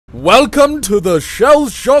Welcome to the Shell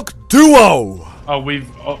Shock Duo! Oh,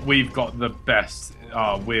 we've got the best.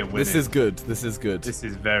 Oh, we're winning. This is good. This is good. This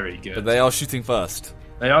is very good. But they are shooting first.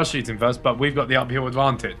 They are shooting first, but we've got the uphill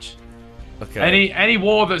advantage. Okay. Any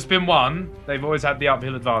war that's been won, they've always had the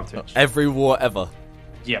uphill advantage. Every war ever.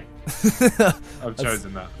 Yep. I've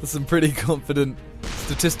chosen that. There's some pretty confident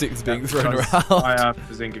statistics being thrown around. I have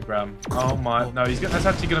the Zingagram. Oh my! No, that's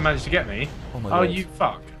actually going to manage to get me. Oh my Oh, god. you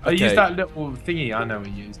fuck! I Okay. used that little thingy. I know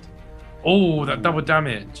we used. Oh, that double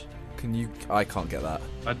damage. Can you? I can't get that.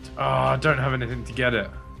 I don't have anything to get it.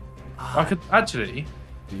 I could actually.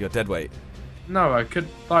 You're dead weight. No, I could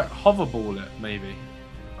like hoverball it maybe.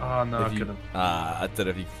 Oh no, I couldn't. I don't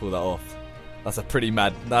know if you can pull that off. That's a pretty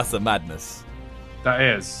mad. That's a madness. That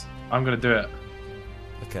is. I'm gonna do it.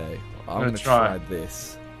 Okay. I'm gonna try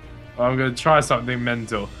this. I'm gonna try something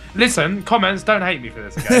mental. Listen, comments, don't hate me for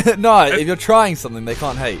this, okay? No, if you're trying something, they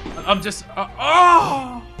can't hate. I'm just.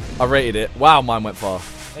 Oh! I rated it. Wow, mine went far.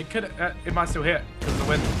 It could. It might still hit because of the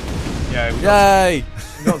wind. Yeah. Yay!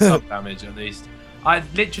 We got some damage at least.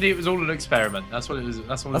 Literally, it was all an experiment. That's what it was.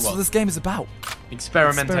 That's what this game is about.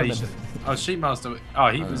 Experimentation. Oh, Sheepmaster. Oh,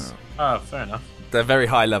 he was. Oh, fair enough. They're very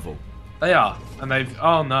high level. They are, and they've.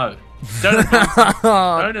 Oh no! Don't advance,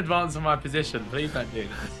 don't advance on my position. Please don't do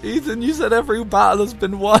this. Ethan, you said every battle has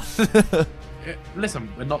been won.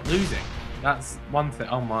 Listen, we're not losing. That's one thing.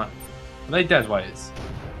 Oh my! Are they dead weights?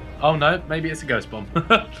 Oh no! Maybe it's a ghost bomb.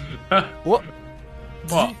 What?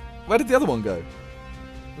 What? Where did the other one go?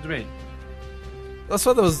 What do you mean? That's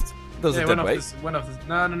why there was a dead went weight. Went off this,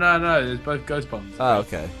 no. There's both ghost bombs. Oh,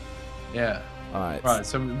 okay. Yeah. Alright. Right,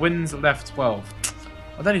 so wins left 12.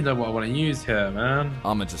 I don't even know what I want to use here, man.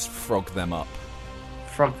 I'm gonna just frog them up.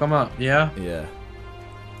 Frog them up, yeah? Yeah.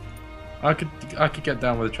 I could get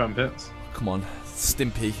down with the trumpets. Come on,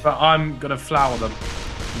 Stimpy. But I'm gonna flower them.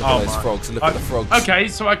 Look at those frogs. Look at the frogs. Okay,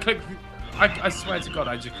 so I clicked. I swear to God,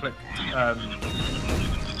 I just clicked.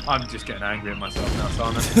 I'm just getting angry at myself now,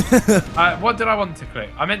 Simon. What did I want to click?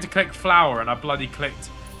 I meant to click flower, and I bloody clicked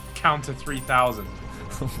counter 3000.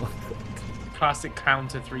 Oh my god. Classic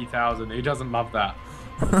counter 3000. Who doesn't love that?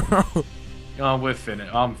 Oh, we're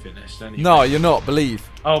finished. I'm finished. Anyway. No, you're not. Believe.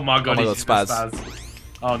 Oh my god, oh my god, he's Spaz.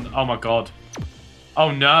 Oh my god.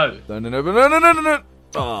 Oh no. No.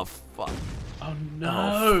 Oh fuck. Oh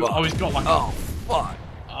no. Oh, he's got like. Oh fuck.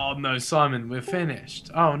 Oh no, Simon, we're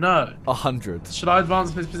finished. Oh no. 100. Should I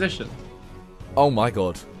advance his position? Oh my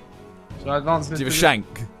god. Should I advance his Do you have a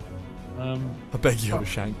position? shank? I beg you have a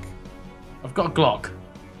shank. I've got a Glock.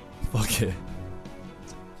 Fuck it.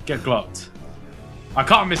 Get Glocked. I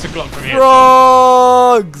can't miss a Glock from here.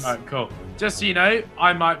 Frogs! Alright, cool. Just so you know,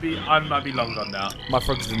 I might be long gone now. My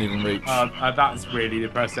frogs didn't even reach. That's really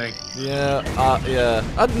depressing. Yeah,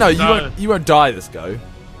 yeah. No, you won't die this go.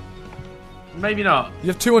 Maybe not. You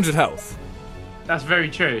have 200 health. That's very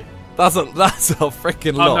true. That's a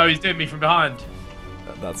freaking lot. Oh no, he's doing me from behind.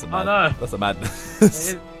 That's a That's a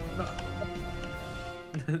madness.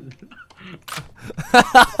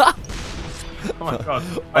 Oh my god.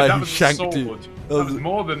 I that was a shanked sword. you. That was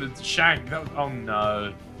more than a shank. That was, oh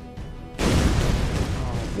no.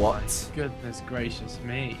 Oh, what? Goodness gracious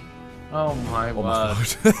me. Oh my Oh word.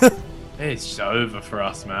 my god. It's over for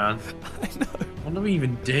us, man. I know. What do we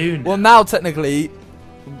even do now? Well, now technically,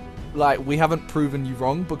 like, we haven't proven you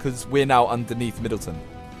wrong because we're now underneath Middleton.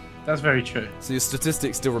 That's very true. So your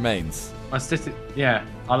statistic still remains. My statistic, yeah,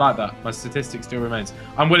 I like that. My statistic still remains.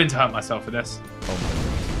 I'm willing to hurt myself for this. Oh my god.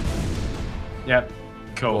 Yep,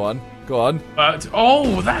 cool. Go on. But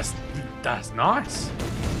oh, that's nice.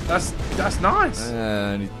 That's nice.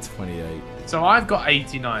 Only 28. So I've got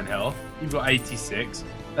 89 health. You've got 86.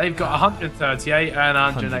 They've got 138 and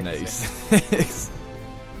 186.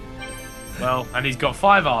 Well, and he's got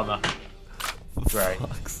 5 armor. Great. For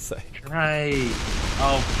fuck's sake. Great.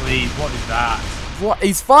 Oh please, what is that? What?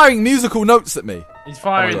 He's firing musical notes at me. He's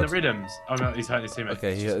firing the rhythms. Oh no, he's hurting his teammate.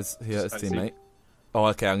 Okay, he hurt his teammate. Oh,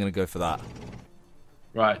 okay, I'm gonna go for that.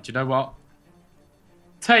 Right, do you know what?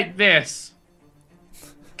 Take this.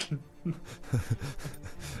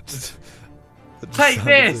 Take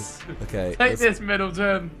this. Okay. Take this,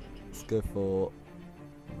 Middleton. Let's go for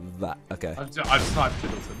that. Okay. I've sniped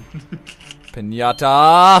Middleton.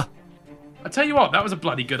 Pinata. I tell you what, that was a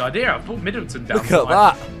bloody good idea. I brought Middleton down. Look at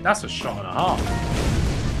that. That's a shot and a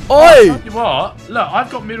half. Oi! I tell you what, look, I've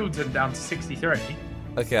got Middleton down to 63.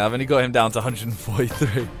 Okay, I've only got him down to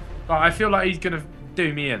 143. But I feel like he's gonna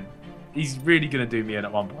do me in. He's really gonna do me in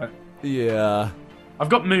at one point. Yeah. I've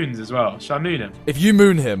got moons as well. Should I moon him? If you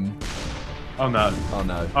moon him. Oh no. Oh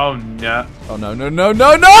no. Oh no. Oh no, no, no,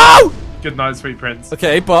 no, no! Good night, sweet prince.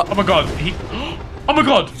 Okay, but. Oh my god. Oh my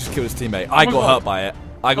god. He just killed his teammate. I got hurt by it.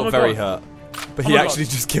 I got very God. hurt. But Oh he my actually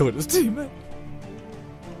just killed his teammate.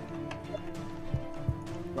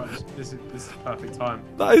 Right, this is perfect time.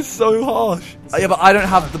 That is so harsh. Yeah, but I don't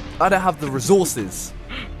have the resources.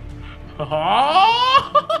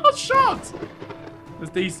 Oh, shot!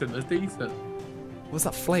 That's decent. That's decent. What's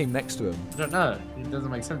that flame next to him? I don't know. It doesn't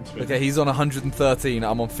make sense. Really. Okay, he's on 113.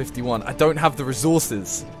 I'm on 51. I don't have the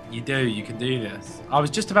resources. You do. You can do this. I was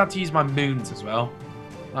just about to use my moons as well.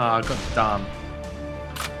 Oh, I got done.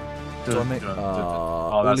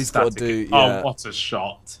 All he's got to do. Yeah. Oh, what a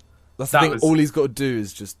shot! That's the thing. All he's got to do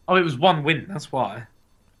is just. Oh, it was one win. That's why.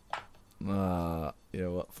 Yeah.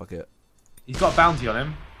 What? Fuck it. He's got a bounty on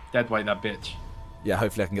him. Deadweight that bitch. Yeah.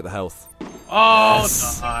 Hopefully, I can get the health. Oh,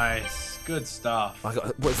 yes. Nice. Good stuff. What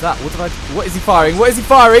is that? What is he firing? What is he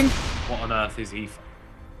firing? What on earth is he?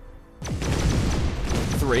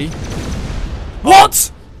 3.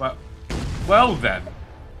 What? Well then.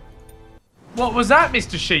 What was that,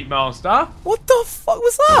 Mr. Sheepmaster? What the fuck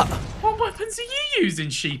was that? What weapons are you using,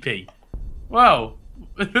 Sheepy? Well.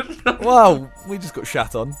 Well, we just got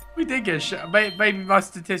shat on. We did get shot. Maybe my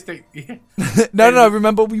statistic. No.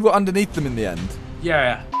 Remember, we were underneath them in the end.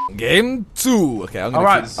 Yeah. Game 2. Okay, I'm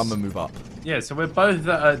gonna move up. Yeah, so we're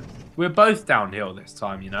both downhill this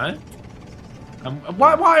time, you know.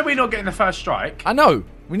 Why are we not getting the first strike? I know.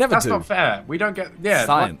 We never do. That's not fair. We don't get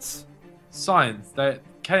science. Science. That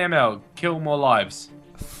KML, kill more lives.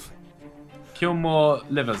 Kill more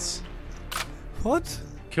livers. What?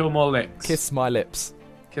 Kill more licks. Kiss my lips.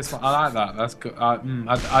 Kiss my. I like that. That's good. I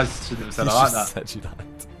shouldn't have said I like that. Said you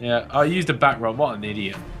liked. Yeah, I used a back row. What an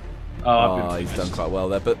idiot. Oh, he's done quite well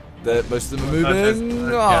there, but most of them are moving.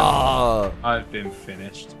 Yeah. I've been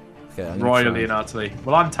finished. Okay, royally and utterly.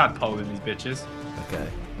 Well, I'm tadpoling these bitches. Okay,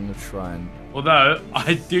 I'm gonna try and. Although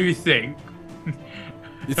I do think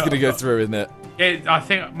it's gonna go through, isn't it? I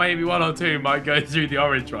think maybe 1 or 2 might go through the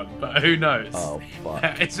orange one, but who knows? Oh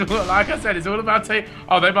fuck! It's all, like I said, it's all about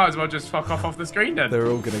Oh, they might as well just fuck off the screen then. They're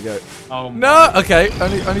all gonna go. Oh no! Okay,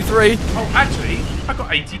 only 3. Oh, actually, I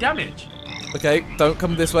got 80 damage. Okay, don't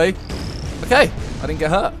come this way. Okay, I didn't get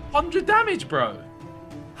hurt. 100 damage, bro.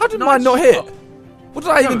 How did mine not hit? What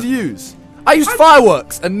did I even use? I used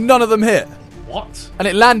fireworks and none of them hit. What? And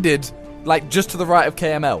it landed like just to the right of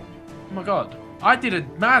KML. Oh my god. I did a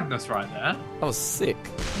madness right there. That was sick.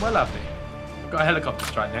 Well, lovely. Got a helicopter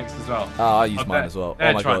strike next as well. Oh, I used mine as well. They're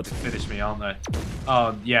oh my trying god. to finish me, aren't they?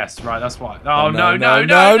 Oh, yes, right, that's why. Oh, no.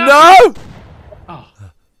 No! Oh.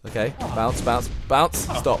 Okay, bounce.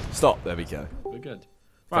 Oh. Stop. There we go. We're good.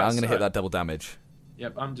 Right, okay, I'm going to hit that double damage.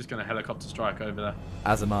 Yep, I'm just going to helicopter strike over there.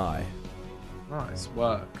 As am I. Nice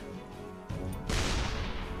work.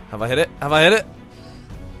 Have I hit it?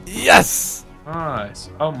 Yes! Nice.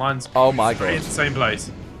 Oh, mine's oh my god. in the same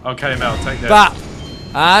place. Okay, Mel, take that. Bap!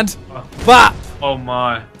 And bap! Oh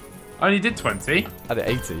my. I only did 20. I did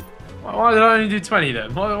 80. Why did I only do 20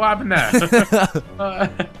 then? What happened there?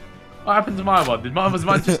 What happened to my one? Mine was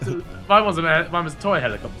a toy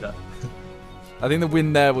helicopter. I think the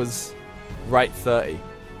win there was right 30.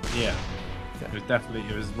 Yeah. Okay.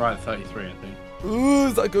 It was right 33, I think. Ooh,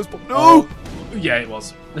 is that a ghost bomb? No! Oh, yeah, it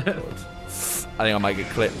was. I think I might get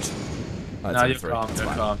clipped. No, you're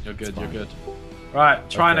calm. You're good. Right,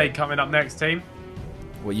 Trinade coming up next, team.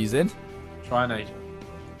 What you in? Trinade.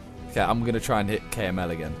 Okay, I'm going to try and hit KML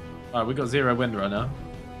again. Alright, we've got 0 wind right now.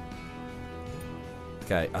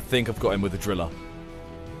 Okay, I think I've got him with a driller.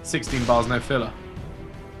 16 bars, no filler.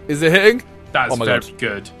 Is it hitting? That's very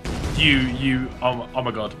good. Oh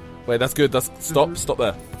my god. Wait, that's good. Stop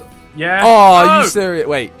there. Yeah. Oh, are you serious?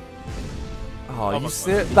 Wait. Oh, are you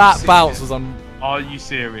serious? That bounce was on. Are you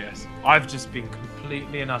serious? I've just been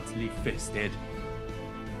completely and utterly fisted.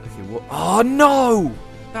 Okay, what? Oh no!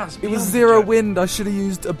 It was 0 wind. I should have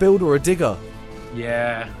used a builder or a digger.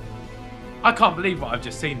 Yeah. I can't believe what I've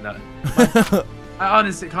just seen though. I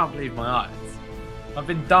honestly can't believe my eyes. I've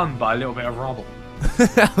been done by a little bit of rubble.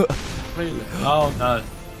 Really? Oh no.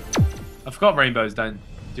 I forgot rainbows don't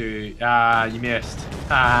do. You missed.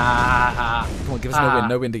 Come on, give us no wind.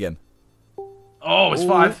 No wind again. Oh, it's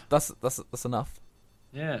 5. That's enough.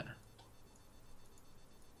 Yeah.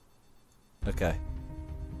 Okay.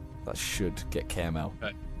 That should get KML.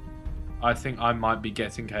 Okay. I think I might be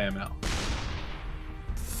getting KML.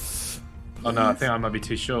 Oh no, I think I might be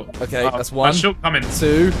too short. Okay, that's 1. Short coming.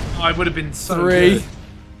 2. I would have been so 3. good.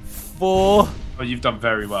 4. Oh, you've done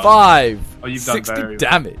very well. 5. Oh, you've done 60 very well.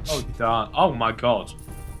 damage. Oh, darn. Oh my god.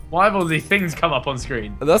 Why have all these things come up on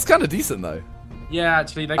screen? That's kind of decent though. Yeah,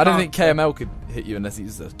 actually, they I don't think KML could hit you unless he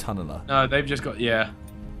uses a tunneler. No, they've just got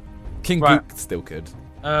King Gook still could.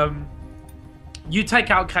 You take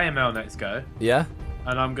out KML next go. Yeah.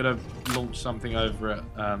 And I'm gonna launch something over at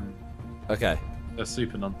Okay. the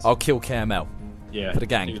super nonce. I'll kill KML. Yeah. For the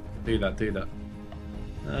gang. Do that.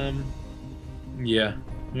 Yeah.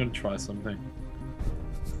 I'm gonna try something.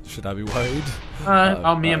 Should I be worried?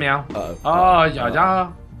 Meow meow. Uh-oh.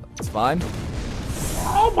 Yeah. It's fine.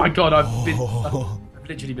 Oh my god, I've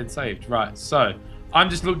literally been saved. Right, so I'm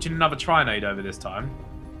just launching another trinade over this time,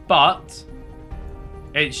 but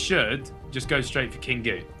it should just go straight for King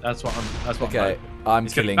Goo. That's what I'm. Okay, I'm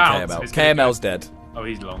killing bounce. KML. KML's dead. Oh,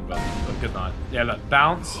 he's long gone. But good night. Yeah, look,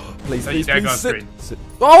 bounce. Please, So please, there please. goes green. Sit.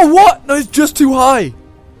 Oh, what? No, it's just too high.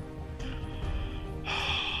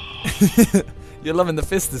 You're loving the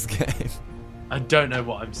Fistus game. I don't know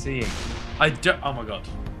what I'm seeing. I don't. Oh my god.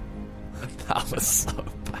 That was so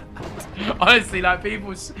bad. Honestly, like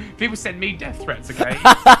people send me death threats. Okay.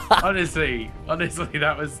 honestly,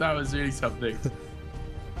 that was really something.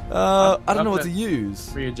 I don't know what to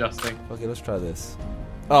use. Readjusting. Okay, let's try this.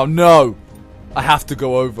 Oh no! I have to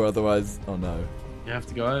go over, otherwise. Oh no! You have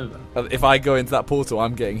to go over. If I go into that portal,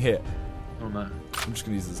 I'm getting hit. Oh no! I'm just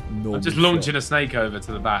gonna use this normal. I'm just launching a snake over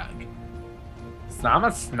to the back. So I'm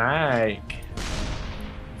a snake.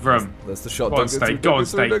 Vroom. That's the shot. Go on, snake. Go on,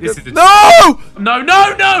 snake. This is the. No! No!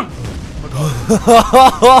 No! No! Oh my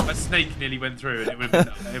god! A snake nearly went through, and it would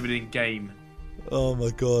have been game. Oh my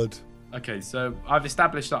god. Okay, so I've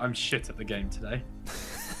established that I'm shit at the game today.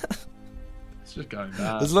 It's just going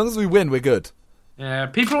bad. As long as we win, we're good. Yeah,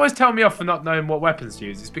 people always tell me off for not knowing what weapons to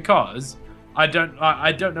use. It's because I don't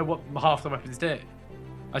know what half the weapons do.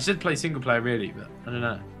 I should play single player really, but I don't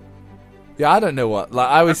know. Yeah, I don't know what. Like,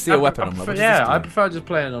 I always see a weapon. I'm like, what does this do? I prefer just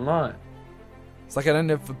playing online. It's like I don't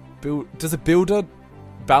know if a build. Does a builder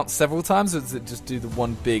bounce several times, or does it just do the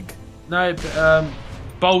one big? No,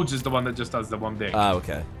 Bulge is the one that just does the one big. Ah,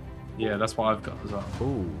 okay. Yeah, that's what I've got as well.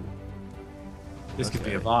 Ooh. This could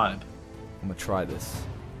be a vibe. I'm gonna try this.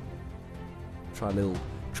 Try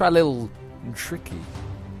a little tricky.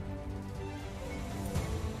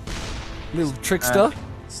 Little trickster.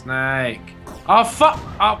 Snake. Oh fuck!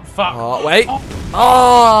 Oh fuck! Oh wait!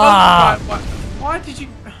 Oh! Why did you?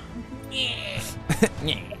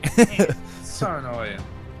 So annoying.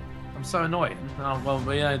 I'm so annoyed. Oh, well,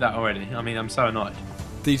 we know that already. I mean, I'm so annoyed.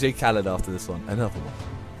 DJ Khaled after this one. Another one.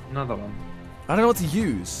 Another one. I don't know what to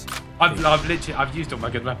use. I've used all my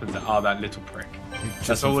good weapons that are that little prick.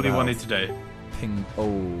 That's all he wanted to do. Ping.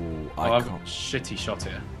 Oh, I've can't. got a shitty shot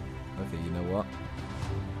here. Okay, you know what?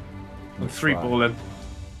 I'm three balling.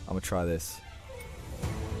 I'm gonna try this.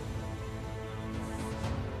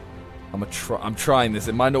 I'm trying this.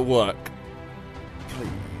 It might not work.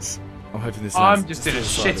 Please. I'm hoping this. I'm just in a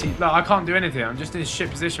shitty. Like, I can't do anything. I'm just in a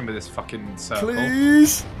shit position with this fucking circle.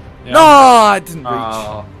 Please. Yeah. No, I didn't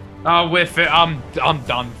reach. Oh, whiff it. I'm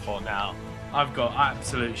done for now. I've got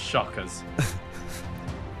absolute shockers.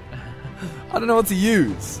 I don't know what to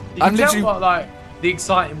use. I'm literally what, like the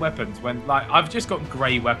exciting weapons when like I've just got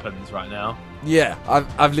grey weapons right now. Yeah,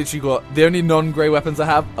 I've literally got the only non-grey weapons I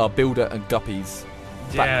have are Builder and Guppies.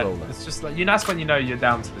 Yeah, it's just like that's when you know you're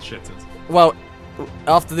down to the shitters. Well,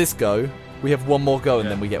 after this go, we have one more go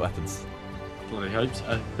and then we get weapons. Bloody hope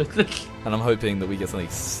so. And I'm hoping that we get something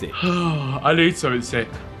sick. I need something sick.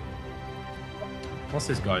 What's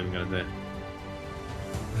this guy even gonna do?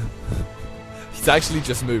 He's actually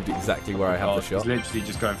just moved exactly where I have the shot. He's literally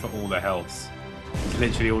just going for all the health. It's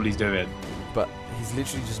literally all he's doing. But he's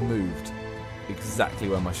literally just moved exactly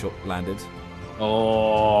where my shot landed.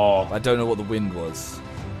 Oh. I don't know what the wind was.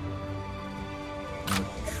 I'm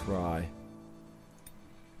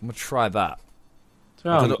gonna try that.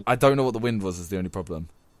 I don't know what the wind was is the only problem.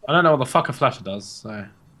 I don't know what the fuck a flasher does, so...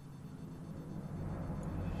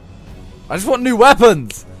 I just want new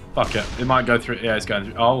weapons! Fuck it. It might go through... Yeah, it's going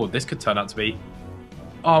through... Oh, this could turn out to be...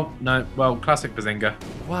 Oh, no. Well, classic Bazinga.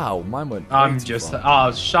 Wow, mine went I'm just...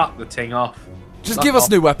 Oh, shut the ting off. Just give us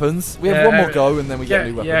new weapons. We have one more go and then we get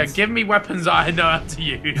new weapons. Yeah, give me weapons that I know how to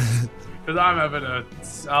use. Because I'm having a...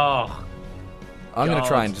 Oh. I'm going to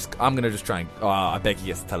try and just... I'm going to just try and... Oh, I beg he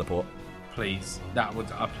gets to teleport. Please. That would...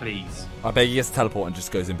 please. I beg he gets to teleport and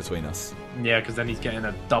just goes in between us. Yeah, because then he's getting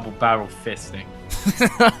a double barrel fisting.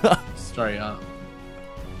 Straight up.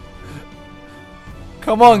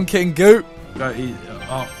 Come on, King Goot.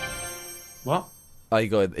 Oh. What? Oh, he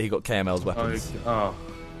got KML's weapons. Oh.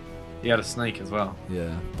 He had a snake as well.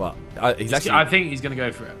 Yeah, but he's actually... I think he's going to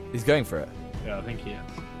go for it. He's going for it? Yeah, I think he is.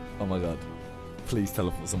 Oh my god. Please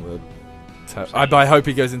teleport somewhere. I hope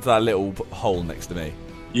he goes into that little hole next to me.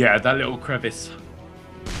 Yeah, that little crevice.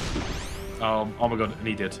 Oh my god, and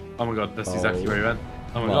he did. Oh my god, that's exactly where he went.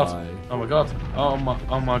 Oh my god. Oh my god.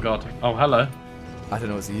 Oh my god. Oh, hello. I don't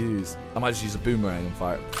know what to use. I might just use a boomerang and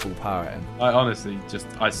fire it full power at him. I honestly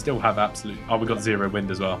I still have absolute. Oh, we got 0 wind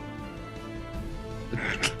as well.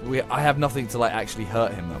 I have nothing to like actually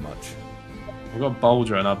hurt him that much. I've got a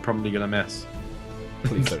boulder and I'm probably gonna miss.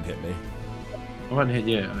 Please don't hit me. I won't hit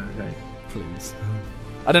you. I don't think. Please.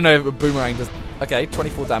 I don't know if a boomerang does. Okay,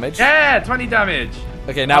 24 damage. Yeah, 20 damage.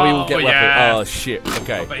 Okay, now we will get weapon. Yeah. Oh shit.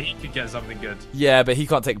 Okay. Oh, but he could get something good. Yeah, but he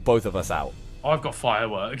can't take both of us out. Oh, I've got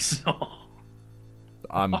fireworks.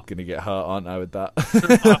 I'm gonna get hurt, aren't I, with that?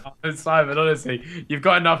 Simon, honestly, you've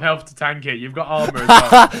got enough health to tank it. You've got armor as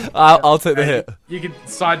well. I'll take the hit. You can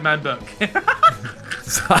Sideman book.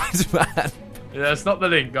 Sideman. Yeah, it's not the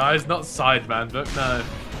link, guys. Not Sideman book. No.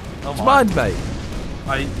 Oh my. Mind, mate.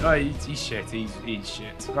 He's shit. He's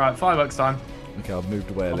shit. Right, fireworks time. Okay, I've moved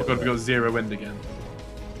away a Oh my little god, we bit. got 0 wind again.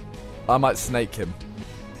 I might snake him.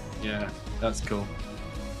 Yeah, that's cool.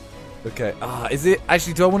 Okay. Is it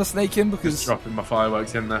actually? Do I want to snake him? Because Just dropping my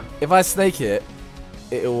fireworks in there. if I snake it,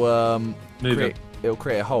 it'll Move create, it'll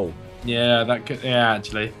create a hole. Yeah, that could. Yeah,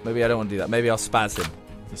 actually. Maybe I don't want to do that. Maybe I'll spaz him.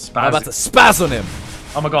 The I'm about to spaz on him.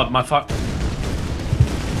 Oh my god, my fire.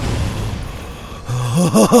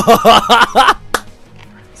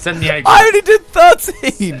 Send me hate. I only did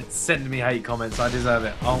 13. Send me hate comments. I deserve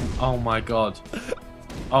it. Oh my god.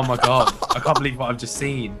 Oh my god. I can't believe what I've just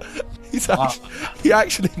seen. He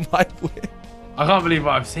actually might win. I can't believe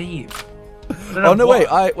what I've seen. Oh no!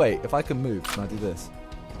 Wait. If I can move, can I do this?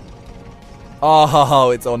 Oh,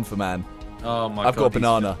 it's on for man. Oh my god. I've got a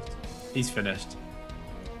banana. He's finished.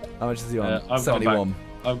 How much is he on? I've 71.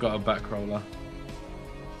 I've got a back roller.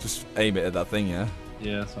 Just aim it at that thing, yeah.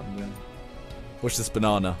 Yeah, that's what I'm doing. Watch this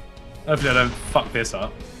banana. Hopefully I don't fuck this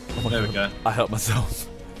up. Oh There God. we go. I hurt myself.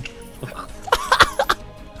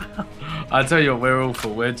 I tell you what, we're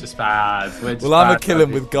awful. We're just bad. We're just Well, I'm bad, gonna kill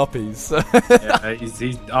him buddy. with guppies.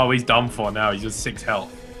 Yeah, he's done for now. He's just 6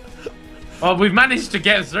 health. Well, we've managed to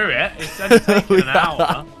get through it. It's only taken an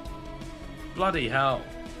hour. Bloody hell.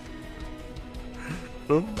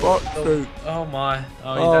 Oh my.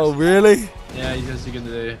 Oh, really? Yeah, he's actually gonna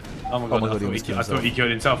do. Oh my my god, God, he I almost killed thought he killed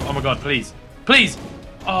himself. Oh my god, please. Please!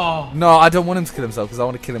 Oh! No, I don't want him to kill himself because I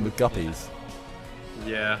want to kill him with guppies.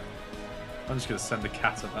 Yeah. I'm just gonna send a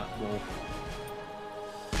cat at that wall.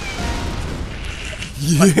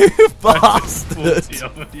 You bastard! 40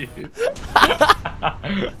 of you.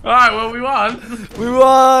 Alright, well, we won! We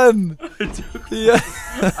won! Yeah.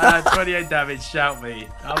 28 damage, shout me.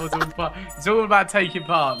 That was all part. It's all about taking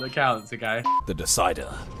part that counts, okay? The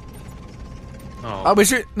decider. Oh, we're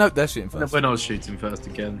shooting. No, they're shooting first. we're not shooting first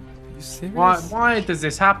again. Are you serious? Why does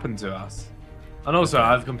this happen to us? And also,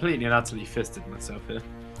 I've completely and utterly fisted myself here.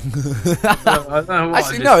 I don't know what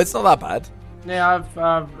Actually, no, it's not that bad. Yeah,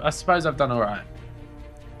 I suppose I've done alright.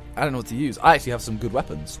 I don't know what to use. I actually have some good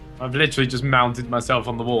weapons. I've literally just mounted myself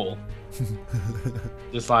on the wall.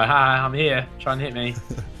 Just like, hi, I'm here. Try and hit me.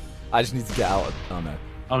 I just need to get out of... Oh, no.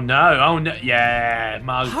 Oh no, oh no. Yeah,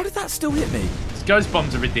 my How did that still hit me? ghost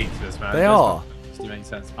bombs are ridiculous, man. They Ghost are. bombs just don't make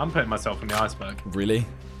sense. I'm putting myself on the iceberg. Really?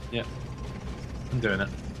 Yeah. I'm doing it.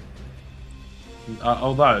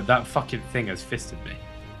 Although, that fucking thing has fisted me.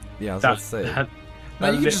 Yeah, I was about to say. No,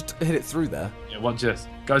 you can just hit it through there. Yeah, watch this.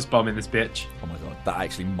 Ghost bomb in this bitch. Oh my god, that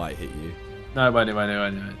actually might hit you. No, it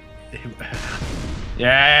won't.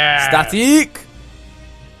 Yeah! Static!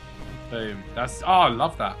 Boom. That's. Oh, I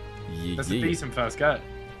love that. Yeah, That's a decent first go.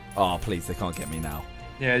 Oh, please, they can't get me now.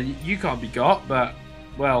 Yeah, you can't be got, but,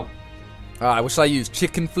 well. Alright, what should I use?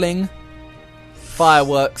 Chicken fling,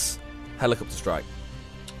 fireworks, helicopter strike,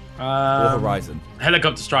 or horizon.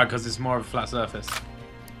 Helicopter strike, because it's more of a flat surface.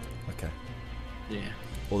 Okay. Yeah.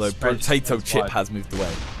 Although Spread- potato spread chip wide. has moved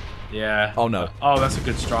away. Yeah. Oh no. Oh, that's a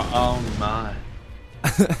good strike. Oh my.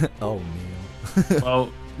 Oh Neil.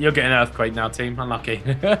 Well, you're getting an earthquake now, team. Unlucky.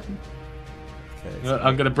 Okay, so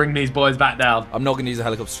I'm gonna bring these boys back down. I'm not going to use a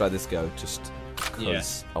helicopter strike this go, just because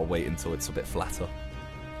Yeah. I'll wait until it's a bit flatter.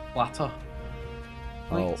 Flatter.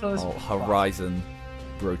 Horizon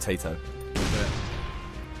rotato.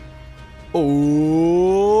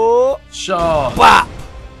 Oh! Shot. Bap!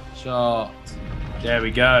 Shot. There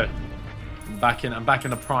we go. I'm back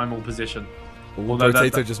in a primal position. Although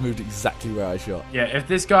Rotato just moved exactly where I shot. Yeah, if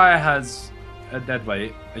this guy has a dead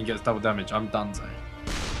weight and gets double damage, I'm done.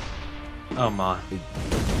 Oh my.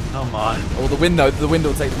 Oh my. Oh, the wind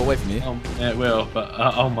will take them away from you. Yeah, it will, but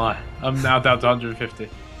oh my. I'm now down to 150.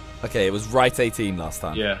 Okay, it was right 18 last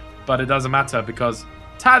time. Yeah, but it doesn't matter because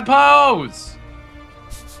tadpoles!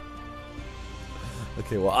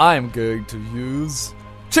 Okay, well, I'm going to use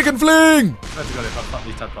chicken fling! Swear to God, if I fuck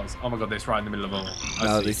these tadpoles. Oh my god, they're right in the middle of all.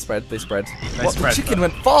 No, they spread. They What? spread, The chicken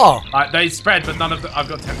but- went far! They spread, but none of the. I've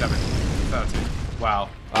got 10 damage. 30. Wow.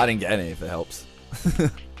 I didn't get any, if it helps.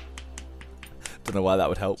 Don't know why that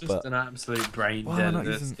would help, Just but... an absolute brain dead in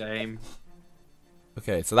this game.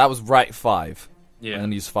 Okay, so that was right 5. Yeah. I'm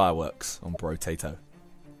going to use fireworks on Brotato.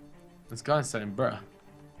 This guy's saying, bruh.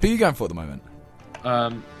 Who are you going for at the moment?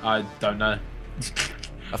 I don't know.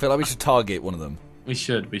 I feel like we should target one of them. We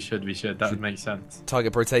should. That would make sense.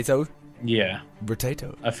 Target Brotato? Yeah.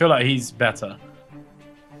 Brotato. I feel like he's better.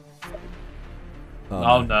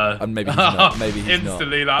 Oh no. And maybe he's not. Maybe he's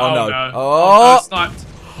Instantly not. like, Oh, no. no. Oh! No, sniped.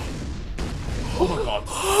 Oh my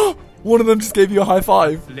god. One of them just gave you a high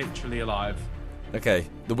 5. Literally alive. Okay,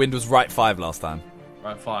 the wind was right 5 last time.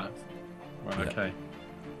 Right 5. Right, Yeah. okay.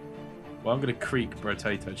 Well, I'm gonna creak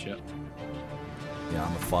Brotato chip. Yeah,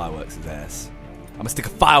 I'm a fireworks his ass. I'm gonna stick a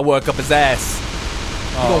firework up his ass.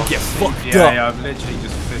 You're gonna get fucked up. Yeah, I've literally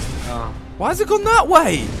just fisted. Oh. Why has it gone that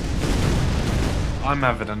way? I'm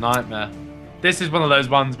having a nightmare. This is one of those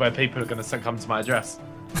ones where people are going to come to my address.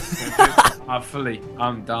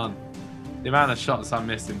 I'm done. The amount of shots I'm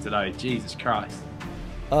missing today, Jesus Christ.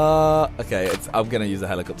 Okay, I'm gonna use a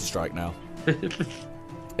helicopter strike now.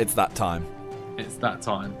 It's that time. It's that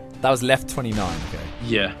time. That was left 29, okay.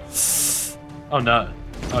 Yeah. Oh no.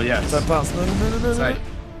 Oh yes. Don't bounce. No. Say.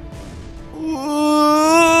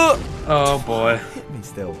 Oh boy. Hit me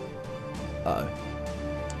still. Uh-oh.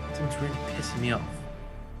 It's really pissing me off.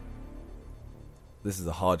 This is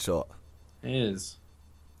a hard shot. It is.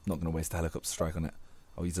 Not gonna waste a helicopter strike on it.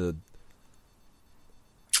 I'll use a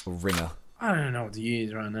ringer. I don't know what to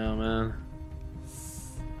use right now, man.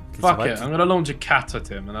 Okay, Fuck so it. I'm going to launch a cat at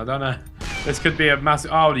him, and I don't know. This could be a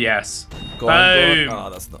massive... Oh, yes. Go on. Boom. Oh,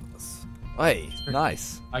 that's not... Hey,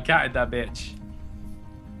 nice. I catted that bitch.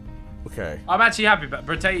 Okay. I'm actually happy, but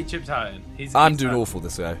Potato Chip's hurting. I'm doing awful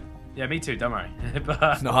this way. Yeah, me too. Don't worry.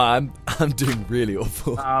 But, No, I'm doing really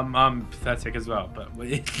awful. I'm pathetic as well, but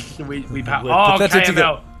we We're oh, pathetic KML.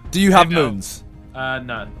 together. Do you have KML. moons?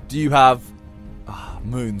 No. Do you have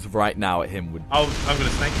moons right now at him? Would Oh, I'm gonna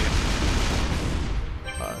snake you.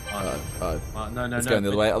 No. Let's go the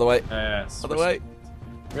other way. Other way. Yes. Other way.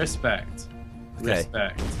 Respect. Okay.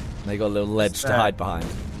 Respect. They got a little ledge to hide behind.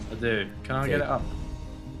 I do. Can I Okay. get it up?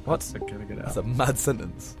 What? Can I get it That's up? a mad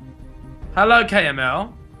sentence. Hello,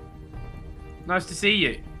 KML. Nice to see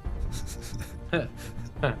you.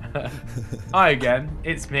 Hi again.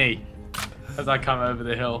 It's me. As I come over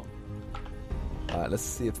the hill. Alright, let's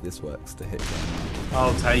see if this works to hit KML.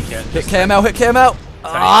 I'll take it. Hit KML, hit KML!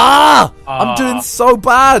 Ah! I'm doing so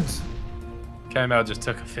bad! KML just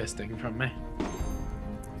took a fisting from me.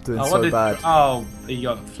 Doing so bad. Oh, he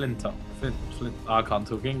got flint up. Flint. Oh, I can't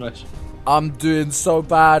talk English. I'm doing so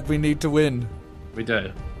bad. We need to win. We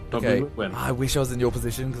do. But Okay. we will win. I wish I was in your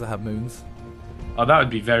position because I have moons. Oh, that would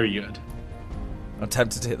be very good. I'm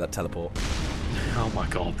tempted to hit that teleport. Oh my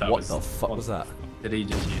god, that What was... the fuck was that? Did he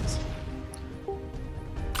just use?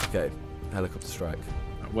 Okay, helicopter strike.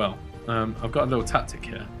 Well, I've got a little tactic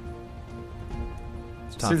here.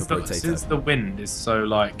 It's time for Potato. Since the wind is so,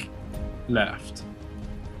 like, left,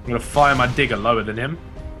 I'm going to fire my digger lower than him.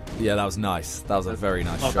 Yeah, that was nice. That was a very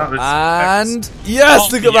nice that shot. was And yes,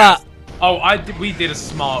 Oh, look at yes. that. Oh, we did a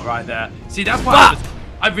smart right there. See, that's why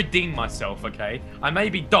I redeemed myself, okay? I may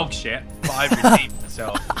be dog shit, but I redeemed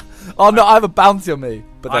myself. Oh no, I have a bounty on me,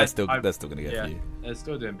 but they're still gonna get yeah, for you. They're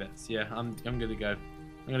still doing bits. Yeah, I'm gonna go.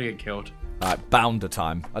 I'm gonna get killed. Alright, bounder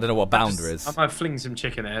time. I don't know what bounder is. I might fling some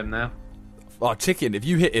chicken at him now. Oh, chicken. If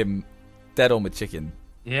you hit him dead on with chicken,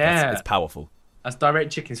 Yeah, it's powerful. That's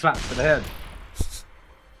direct chicken slap to the head.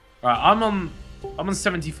 Right, I'm on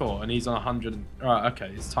 74 and he's on 100. Right,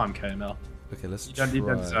 okay, it's time, KML. Okay, let's You try.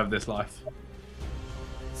 don't deserve this life.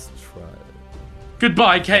 Let's try.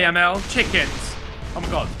 Goodbye, KML. Chickens. Oh my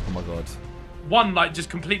god. Oh my god. One like just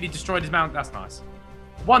completely destroyed his mount. That's nice.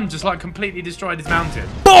 One just like completely destroyed his mountain.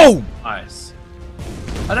 Boom! Nice.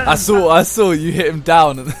 I saw you hit him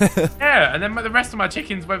down. Yeah, and then the rest of my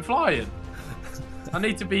chickens went flying. I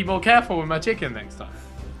need to be more careful with my chicken next time.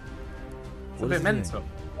 It's a bit mental.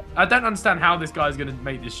 I don't understand how this guy's gonna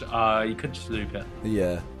make this. You could just loop it.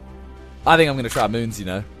 Yeah. I think I'm gonna try moons. You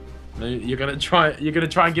know. You're gonna try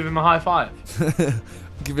and give him a high five.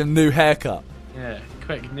 Give him a new haircut. Yeah,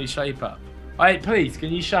 quick new shape up. Hey, please, can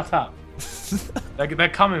you shut up? they're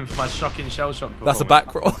coming for my shocking shell shock. That's a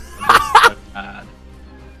back roll. So bad.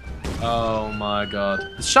 Oh my god.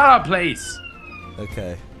 Shut up, please.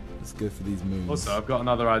 Okay, let's go for these moons. Also, I've got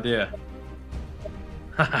another idea.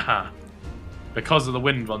 Because of the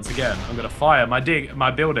wind once again, I'm gonna fire my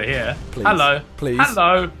builder here. Please. Hello. Please.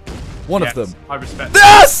 Hello. One Yes, of them. I respect.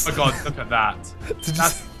 Yes! Oh god, look at that.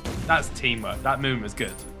 That's teamwork. That moon was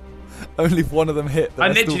good. Only one of them hit.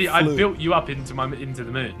 I built you up into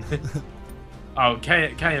the moon. Oh,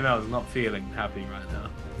 KML is not feeling happy right now.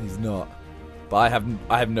 He's not. But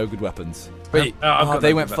I have no good weapons. Wait,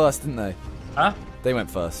 they went first, didn't they? Huh? They went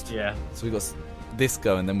first. Yeah. So we got this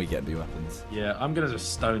going, then we get new weapons. Yeah, I'm gonna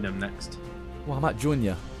just stone him next. Well, I might join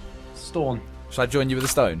you. Stone. Should I join you with a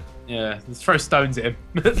stone? Yeah, let's throw stones at him.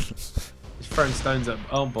 Just throwing stones at him.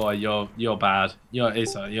 Oh boy, you're bad.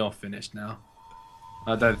 You're finished now.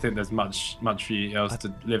 I don't think there's much for you else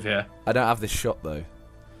to live here. I don't have this shot though.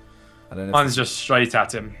 I don't know. Mine's just straight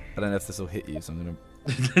at him. I don't know if this will hit you, so I'm gonna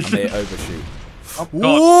overshoot. Oh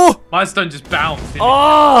god! My stone just bounced.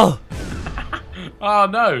 Oh! Oh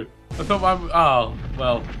no! I thought mine. Oh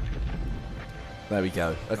well. There we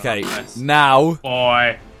go. Okay, nice. now.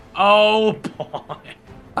 Boy. Oh boy.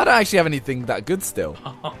 I don't actually have anything that good still.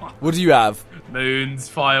 What do you have? Moons,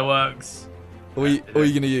 fireworks. What are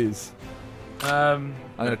you gonna use? I'm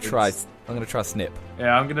gonna try snip.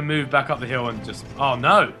 Yeah, I'm gonna move back up the hill and just. Oh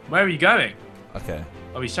no! Where are you going? Okay.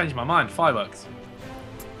 Oh, he's changed my mind. Fireworks.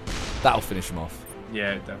 That'll finish him off.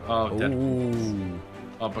 Yeah. Dead.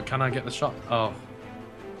 Oh, but can I get the shot? Oh.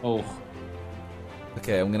 Oh.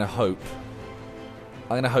 Okay, I'm gonna hope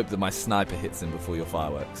that my sniper hits him before your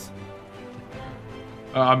fireworks.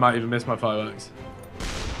 I might even miss my fireworks.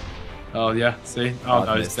 Oh yeah. See? Oh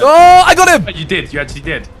no. He's dead. Oh, I got him! You did. You actually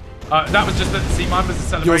did. That was just the. See, mine was the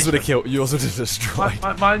celebration. Yours would have killed. Yours would have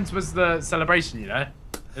destroyed. Mine was the celebration. You know.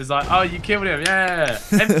 It was like, oh, you killed him. Yeah.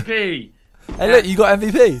 MVP. Hey, look, you got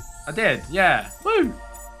MVP. I did. Yeah. Woo.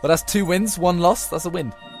 Well, that's 2 wins, 1 loss. That's a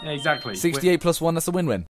win. Yeah, exactly. 68 plus 1. That's a win-win.